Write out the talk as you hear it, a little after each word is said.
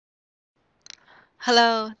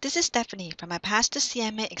Hello, this is Stephanie from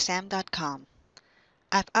mypastthecmaexam.com.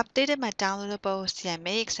 I've updated my downloadable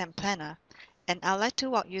CMA exam planner, and I'd like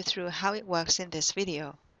to walk you through how it works in this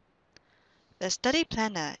video. The study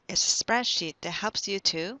planner is a spreadsheet that helps you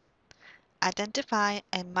to identify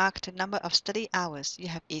and mark the number of study hours you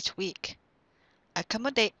have each week,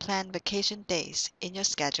 accommodate planned vacation days in your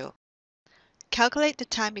schedule, calculate the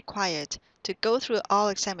time required to go through all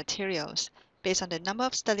exam materials based on the number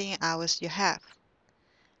of studying hours you have,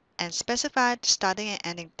 and specify the starting and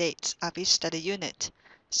ending dates of each study unit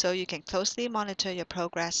so you can closely monitor your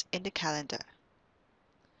progress in the calendar.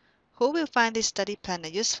 Who will find this study planner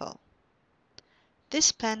useful?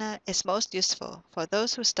 This planner is most useful for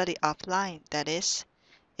those who study offline, that is,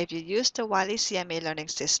 if you use the Wiley CMA learning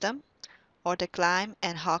system or the Gleim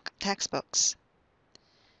and Hawk textbooks.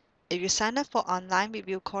 If you sign up for online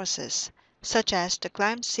review courses, such as the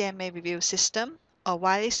Gleim CMA review system or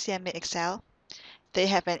Wiley CMA Excel, they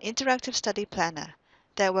have an interactive study planner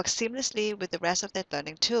that works seamlessly with the rest of their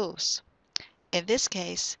learning tools. In this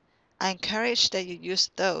case, I encourage that you use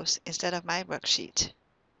those instead of my worksheet.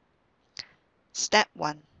 Step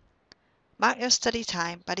 1. Mark your study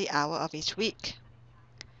time by the hour of each week.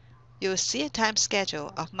 You will see a time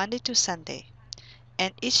schedule of Monday to Sunday,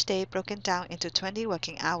 and each day broken down into 20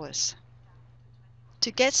 working hours.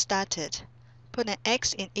 To get started, put an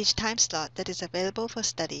X in each time slot that is available for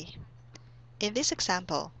study. In this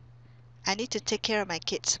example, I need to take care of my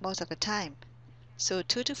kids most of the time, so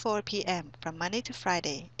 2 to 4 p.m. from Monday to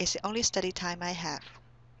Friday is the only study time I have.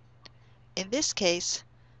 In this case,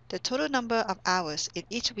 the total number of hours in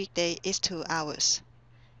each weekday is 2 hours,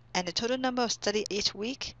 and the total number of study each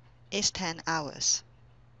week is 10 hours.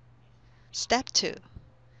 Step 2.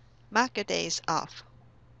 Mark your days off.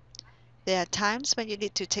 There are times when you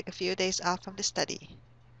need to take a few days off from the study,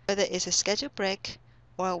 whether it's a scheduled break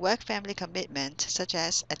or a work-family commitment such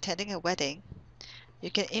as attending a wedding.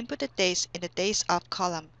 You can input the dates in the Days Off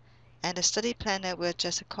column, and the study planner will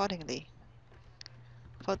adjust accordingly.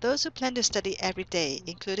 For those who plan to study every day,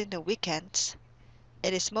 including the weekends,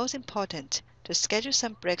 it is most important to schedule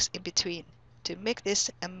some breaks in between to make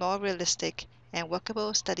this a more realistic and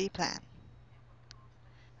workable study plan.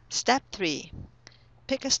 Step 3.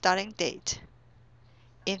 Pick a starting date.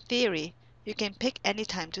 In theory, you can pick any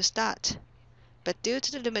time to start, but due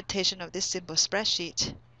to the limitation of this simple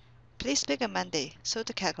spreadsheet, please pick a Monday so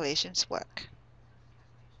the calculations work.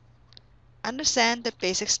 Understand the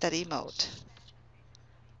basic study mode.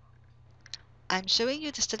 I'm showing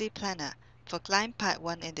you the study planner for Gleim Part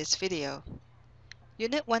 1 in this video.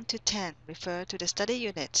 Unit 1 to 10 refer to the study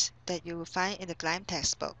units that you will find in the Gleim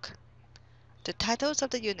textbook. The titles of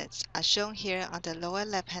the units are shown here on the lower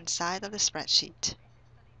left-hand side of the spreadsheet.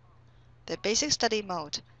 The basic study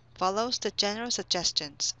mode follows the general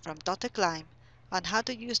suggestions from Dr. Gleim on how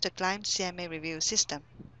to use the Gleim CMA review system.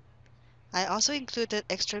 I also included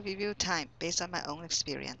extra review time based on my own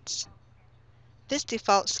experience. This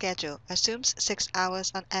default schedule assumes 6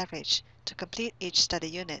 hours on average to complete each study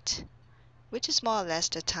unit, which is more or less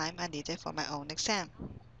the time I needed for my own exam.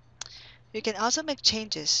 You can also make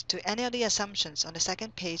changes to any of the assumptions on the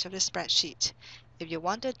second page of the spreadsheet if you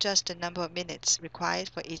want to adjust the number of minutes required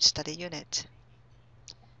for each study unit.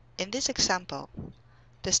 In this example,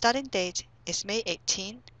 the starting date is May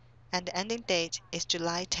 18 and the ending date is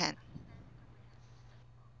July 10.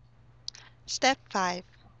 Step 5.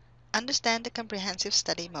 Understand the comprehensive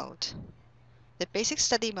study mode. The basic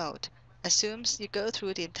study mode assumes you go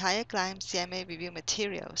through the entire Gleim CMA review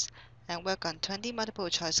materials and work on 20 multiple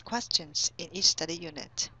choice questions in each study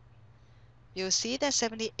unit. You'll see that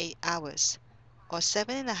 78 hours, or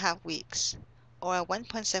 7.5 weeks, or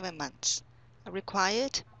 1.7 months, are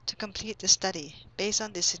required to complete the study based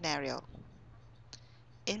on this scenario.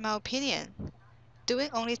 In my opinion, doing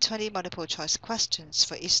only 20 multiple choice questions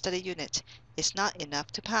for each study unit is not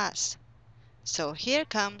enough to pass. So here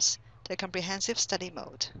comes the comprehensive study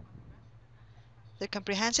mode. The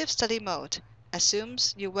comprehensive study mode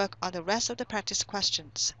assumes you work on the rest of the practice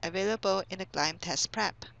questions available in the Gleim test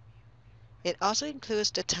prep. It also includes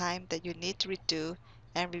the time that you need to redo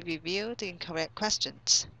and review the incorrect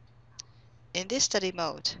questions. In this study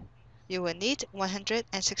mode, you will need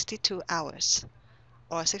 162 hours,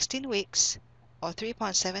 or 16 weeks, or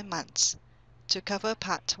 3.7 months, to cover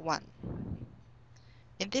Part 1.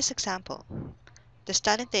 In this example, the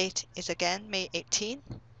starting date is again May 18,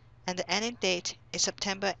 and the ending date is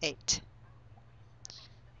September 8.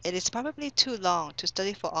 It is probably too long to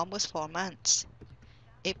study for almost 4 months.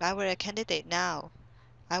 If I were a candidate now,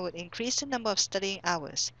 I would increase the number of studying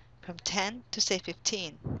hours from 10 to say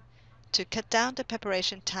 15 to cut down the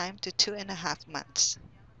preparation time to 2.5 months.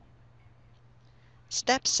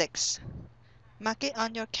 Step 6. Mark it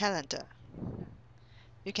on your calendar.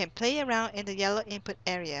 You can play around in the yellow input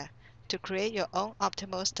area to create your own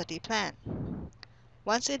optimal study plan.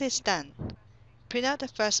 Once it is done, print out the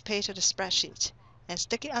first page of the spreadsheet and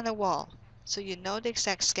stick it on the wall so you know the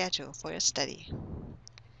exact schedule for your study.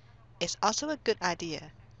 It's also a good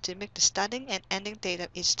idea to make the starting and ending date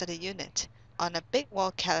of each study unit on a big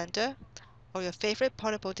wall calendar or your favorite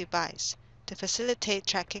portable device to facilitate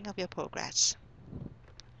tracking of your progress.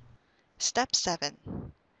 Step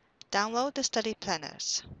 7. Download the study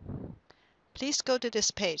planners. Please go to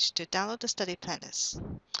this page to download the study planners.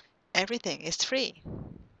 Everything is free.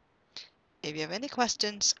 If you have any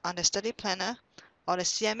questions on the study planner or the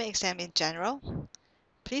CMA exam in general,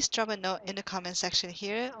 please drop a note in the comment section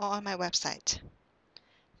here or on my website.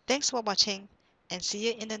 Thanks for watching and see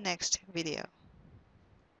you in the next video.